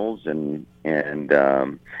nationals and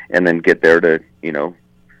then get there to,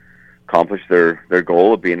 accomplish their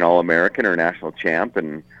goal of being an All-American or national champ.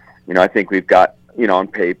 And, I think we've got, on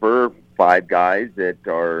paper, 5 guys that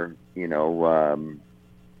are,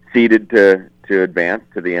 seeded to advance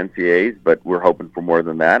to the NCAAs, but we're hoping for more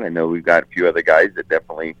than that. I know we've got a few other guys that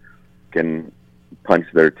definitely can punch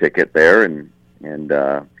their ticket there. And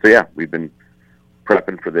so, yeah, we've been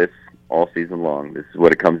prepping for this all season long. This is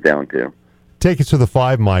what it comes down to. Take us to the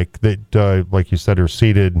 5, Mike, that, like you said, are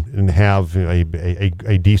seeded and have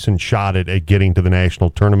a decent shot at getting to the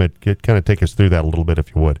national tournament. Kind of take us through that a little bit,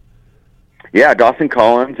 if you would. Yeah, Dawson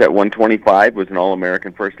Collins at 125 was an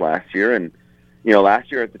All-American first last year, and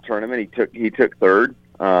last year at the tournament he took third,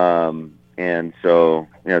 and so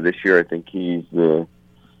this year I think he's we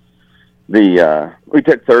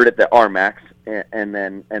took third at the RMAX and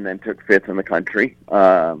then took 5th in the country,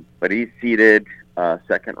 but he's seeded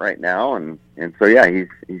second right now, and so yeah, he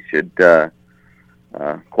should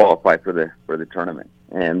qualify for the tournament.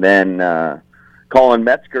 And then Colin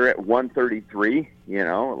Metzger at 133.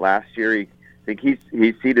 Last year I think he's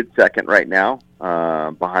seeded second right now,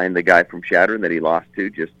 behind the guy from Chadron that he lost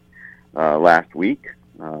to just last week.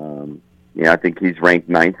 I think he's ranked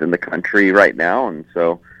 9th in the country right now, and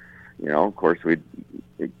so of course we'd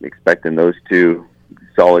expecting those 2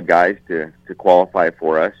 solid guys to qualify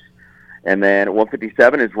for us. And then at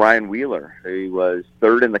 157 is Ryan Wheeler. He was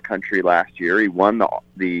 3rd in the country last year. He won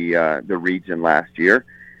the region last year,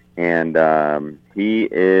 and he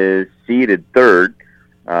is seeded 3rd.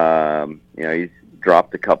 He's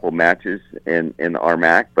dropped a couple matches in the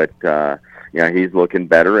RMAC, but he's looking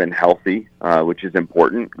better and healthy, which is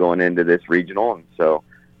important going into this regional, and so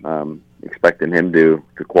expecting him to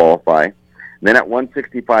qualify. And then at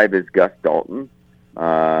 165 is Gus Dalton.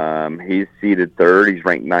 He's seeded 3rd. He's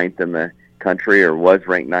ranked 9th in the country, or was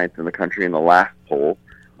ranked 9th in the country in the last poll.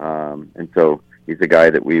 And so he's a guy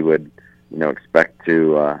that we would, expect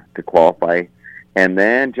to qualify. And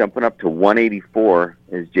then jumping up to 184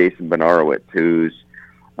 is Jason Benarowitz, who's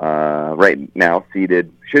right now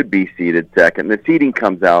should be seeded second. The seeding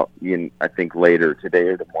comes out, I think, later today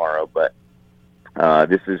or tomorrow, but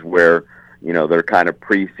this is where, they're kind of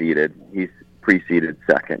pre-seeded. He's pre-seeded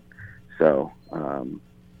second. So,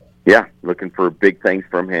 looking for big things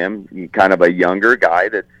from him. He's kind of a younger guy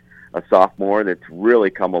that's a sophomore that's really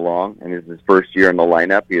come along, and is his first year in the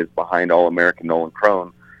lineup. He is behind All-American Nolan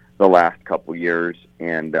Crone the last couple years,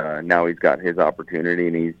 and now he's got his opportunity,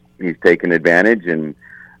 and he's taken advantage, and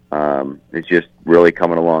it's just really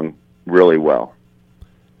coming along really well.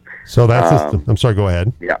 So that's I'm sorry, go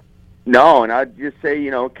ahead. Yeah. No, and I'd just say,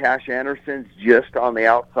 Cash Anderson's just on the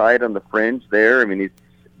outside on the fringe there. I mean, he's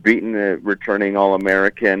beaten the returning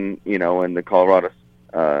All-American, in the Colorado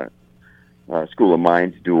School of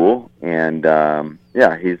Mines duel, and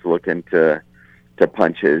he's looking to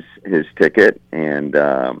punch his ticket. And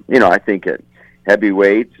I think at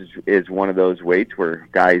heavyweights is one of those weights where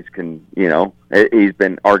guys can,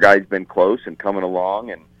 our guy's been close and coming along,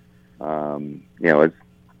 and is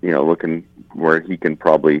looking where he can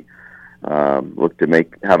probably look to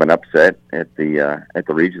have an upset at the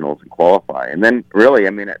regionals and qualify. And then really, I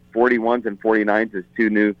mean, at 41s and 49s is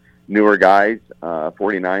two newer guys.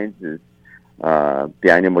 49s is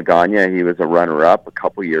Daniel Magana. He was a runner-up a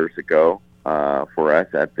couple years ago for us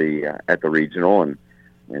at the regional,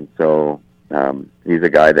 and so he's a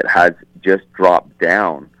guy that has just dropped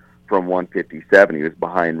down from 157. He was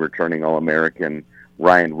behind returning All-American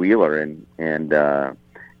Ryan Wheeler, and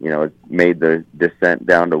made the descent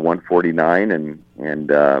down to 149, and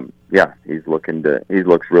he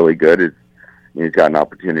looks really good. He's got an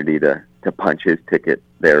opportunity to punch his ticket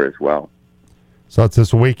there as well. So it's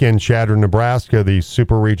this weekend, Chadron, Nebraska, the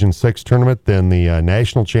Super Region 6 tournament. Then the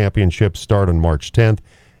National Championships start on March 10th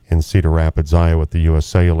in Cedar Rapids, Iowa at the U.S.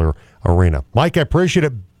 Cellular Arena. Mike, I appreciate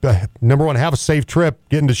it. Number one, have a safe trip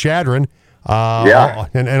getting to Chadron.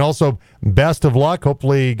 And also, best of luck.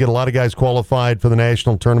 Hopefully get a lot of guys qualified for the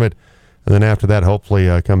national tournament. And then after that,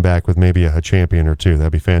 hopefully come back with maybe a champion or two.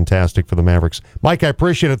 That'd be fantastic for the Mavericks. Mike, I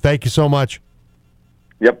appreciate it. Thank you so much.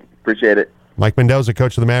 Yep, appreciate it. Mike Mendoza,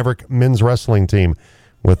 coach of the Maverick men's wrestling team,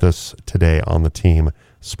 with us today on the Team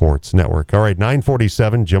Sports Network. All right,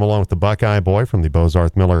 9:47. Jim along with the Buckeye Boy from the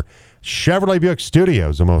Bozarth Miller Chevrolet Buick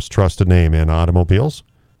Studios, the most trusted name in automobiles.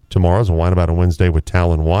 Tomorrow's a Wine About on Wednesday with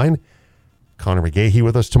Talon Wine. Connor McGahee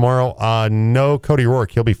with us tomorrow. No Cody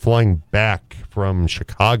Rourke. He'll be flying back from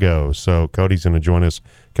Chicago. So Cody's going to join us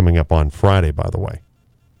coming up on Friday, by the way.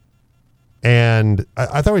 And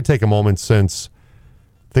I thought we'd take a moment, since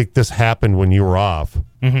I think this happened when you were off,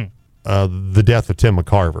 the death of Tim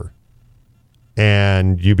McCarver.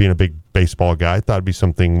 And you being a big baseball guy, I thought it'd be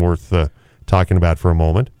something worth talking about for a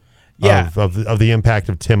moment. Yeah. Of the impact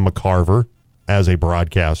of Tim McCarver as a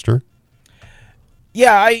broadcaster.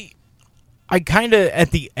 Yeah, I kind of,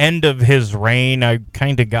 at the end of his reign, I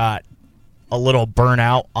kind of got a little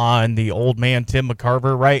burnout on the old man Tim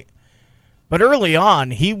McCarver, right? But early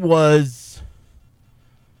on, he was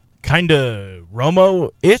kind of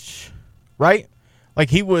Romo-ish, right? Like,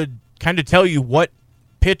 he would kind of tell you what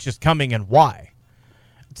pitch is coming and why.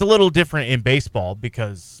 It's a little different in baseball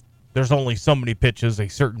because there's only so many pitches a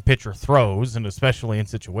certain pitcher throws, and especially in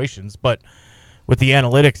situations. But with the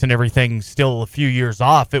analytics and everything still a few years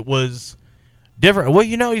off, it was different. Well,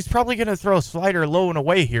 he's probably going to throw a slider low and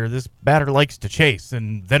away here. This batter likes to chase.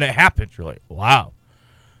 And then it happens. You're like, wow.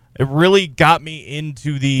 It really got me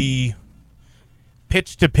into the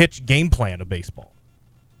pitch-to-pitch game plan of baseball.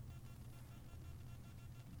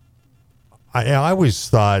 I always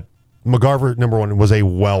thought McCarver, number one, was a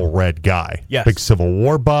well-read guy. Yes. Big Civil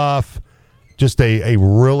War buff. Just a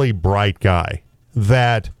really bright guy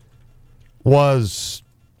that was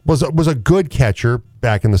a good catcher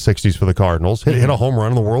back in the 60s for the Cardinals. Hit a home run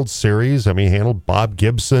in the World Series. I mean, he handled Bob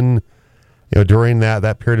Gibson, during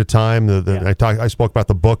that period of time. I spoke about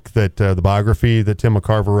the book that the biography that Tim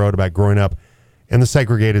McCarver wrote about growing up in the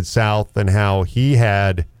segregated South, and how he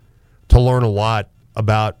had to learn a lot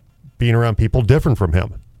about being around people different from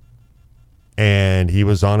him. And he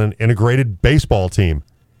was on an integrated baseball team,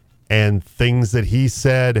 and things that he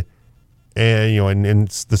said, and in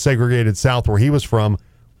the segregated South where he was from,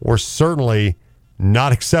 were certainly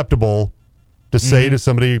not acceptable to say to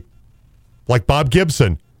somebody like Bob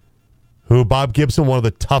Gibson, who Bob Gibson, one of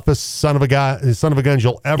the toughest son of a guns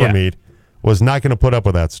you'll ever meet, was not going to put up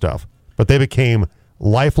with that stuff. But they became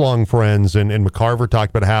lifelong friends, and McCarver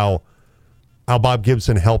talked about how Bob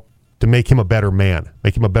Gibson helped to make him a better man,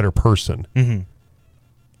 make him a better person,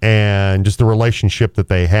 and just the relationship that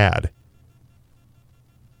they had.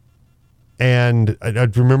 And I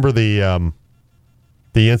remember the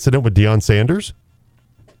incident with Deion Sanders.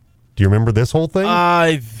 Do you remember this whole thing?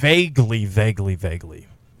 Vaguely.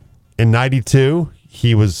 In 92,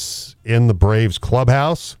 he was in the Braves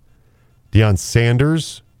clubhouse. Deion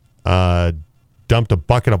Sanders dumped a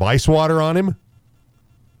bucket of ice water on him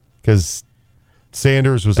because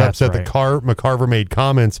Sanders was upset that McCarver made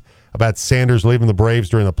comments about Sanders leaving the Braves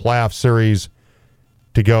during the playoff series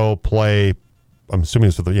to go play. I'm assuming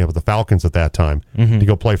it was with the Falcons at that time, to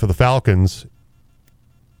go play for the Falcons.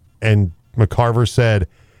 And McCarver said,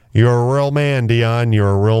 "You're a real man, Deion.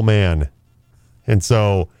 You're a real man." And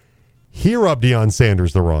so he rubbed Deion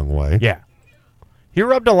Sanders the wrong way. Yeah. He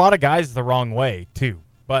rubbed a lot of guys the wrong way, too.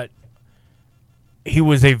 But he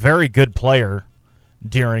was a very good player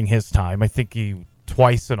during his time. I think he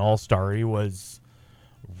twice an All-Star. He was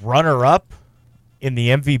runner-up in the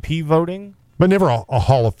MVP voting. But never a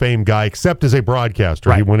Hall of Fame guy, except as a broadcaster.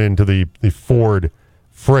 Right. He went into the Ford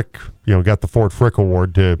Frick, got the Ford Frick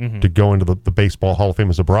Award to go into the Baseball Hall of Fame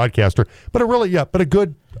as a broadcaster. But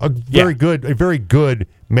a very good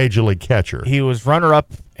Major League catcher. He was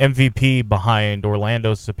runner-up MVP behind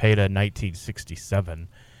Orlando Cepeda in 1967.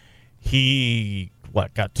 He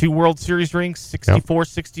got 2 World Series rings, 64,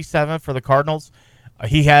 67 for the Cardinals.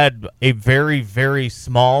 He had a very, very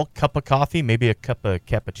small cup of coffee, maybe a cup of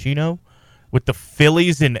cappuccino, with the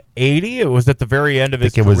Phillies in 80. It was at the very end of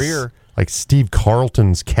his career. Was like Steve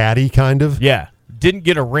Carlton's caddy, kind of. Yeah. Didn't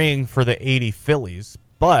get a ring for the 80 Phillies,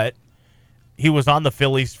 but he was on the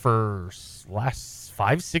Phillies for last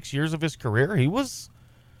 5-6 years of his career. He was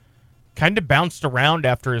kind of bounced around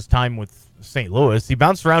after his time with St. Louis. He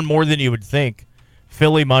bounced around more than you would think.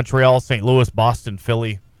 Philly, Montreal, St. Louis, Boston,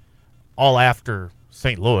 Philly, all after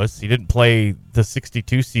St. Louis. He didn't play the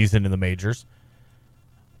 62 season in the majors.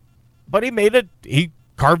 But he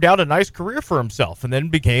carved out a nice career for himself and then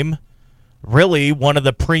became really one of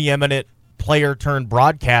the preeminent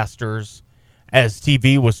player-turned-broadcasters as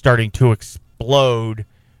TV was starting to explode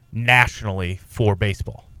nationally for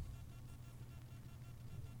baseball.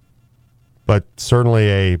 But certainly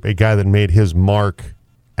a guy that made his mark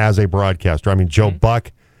as a broadcaster. I mean, Joe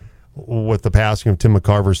Buck, with the passing of Tim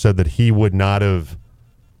McCarver, said that he would not have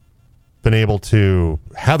been able to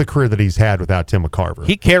have the career that he's had without Tim McCarver.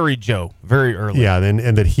 He carried Joe very early. Yeah,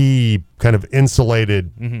 and that he kind of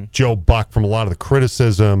insulated Joe Buck from a lot of the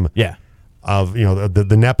criticism of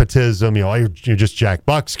the nepotism. You're just Jack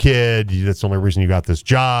Buck's kid. That's the only reason you got this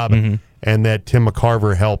job. And that Tim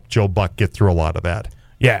McCarver helped Joe Buck get through a lot of that.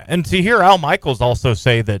 Yeah, and to hear Al Michaels also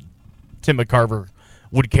say that Tim McCarver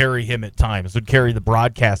would carry him at times, would carry the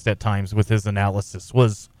broadcast at times with his analysis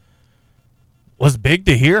was big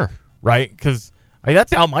to hear, right? Because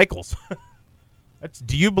that's Al Michaels.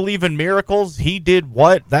 Do you believe in miracles? He did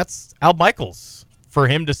what? That's Al Michaels. For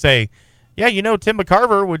him to say, yeah, Tim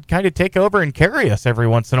McCarver would kind of take over and carry us every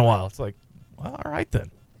once in a while. It's like, well, all right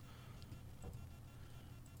then.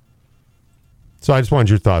 So I just wanted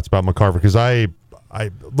your thoughts about McCarver, because I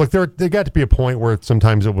look, there got to be a point where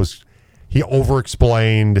sometimes it was he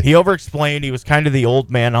over-explained. He was kind of the old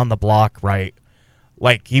man on the block, right?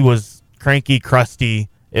 Like he was cranky, crusty.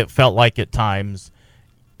 It felt like at times.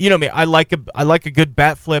 You know me. I like a good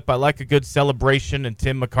bat flip. I like a good celebration, and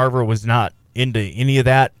Tim McCarver was not into any of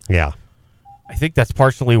that. Yeah. I think that's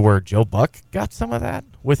partially where Joe Buck got some of that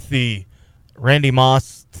with the Randy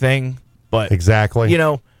Moss thing. But exactly.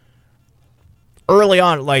 Early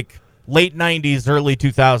on, like late 90s, early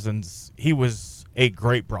 2000s, he was a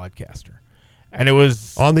great broadcaster. And it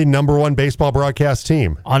was on the number one baseball broadcast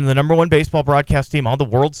team. On the number one baseball broadcast team, on the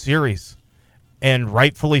World Series. And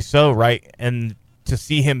rightfully so, right? And to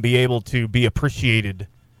see him be able to be appreciated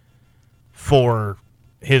for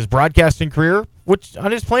his broadcasting career, which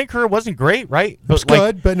on his playing career wasn't great, right? It was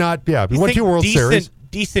good, but not, He won 2 World Series.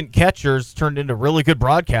 Decent catchers turned into really good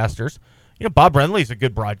broadcasters. Bob Brenly's a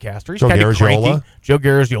good broadcaster. He's Joe kind of cranky. Garagiola. Joe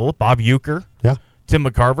Garagiola, Bob Uecker. Yeah. Tim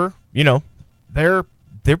McCarver. It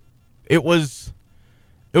was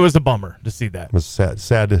a bummer to see that. It was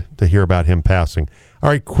sad to hear about him passing. All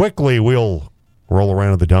right, quickly, we'll roll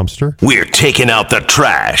around to the dumpster. We're taking out the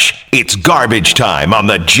trash. It's garbage time on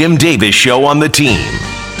the Jim Davis Show on the Team.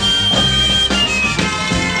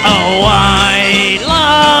 Oh, I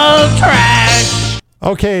love trash.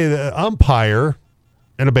 Okay, the umpire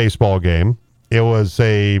in a baseball game. It was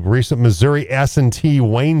a recent Missouri S&T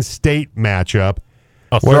Wayne State matchup.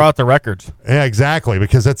 Throw out the records. Yeah, exactly,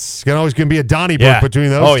 because it's always going to be a Donnybrook between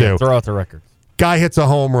those two. Yeah, throw out the records. Guy hits a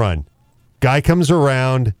home run. Guy comes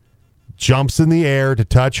around, jumps in the air to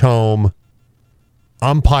touch home.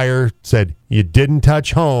 Umpire said, "You didn't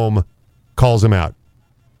touch home," calls him out.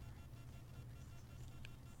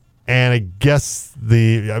 And I guess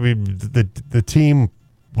the team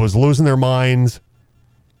was losing their minds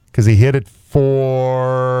because he hit it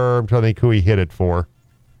for, I'm trying to think who he hit it for.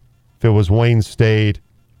 If it was Wayne State.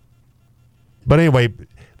 But anyway,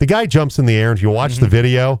 the guy jumps in the air, and if you watch the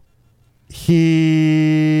video,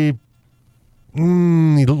 he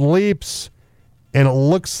leaps, and it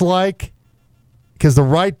looks like, because the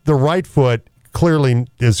right foot clearly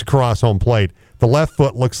is across home plate. The left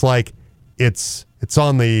foot looks like it's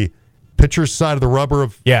on the pitcher's side of the rubber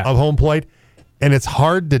of home plate, and it's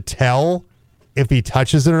hard to tell if he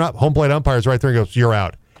touches it or not. Home plate umpire's right there and goes, "You're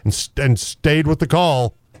out," and stayed with the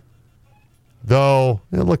call. Though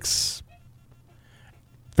it looks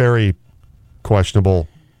very questionable.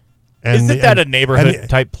 And Isn't that a neighborhood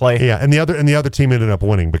type play? Yeah, and the other team ended up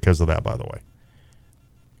winning because of that, by the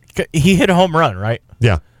way. He hit a home run, right?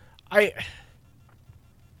 Yeah. I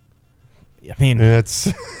mean,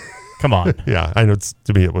 it's come on. Yeah, I know.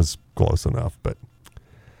 To me, it was close enough, but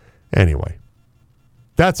Anyway,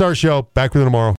 that's our show. Back with you tomorrow.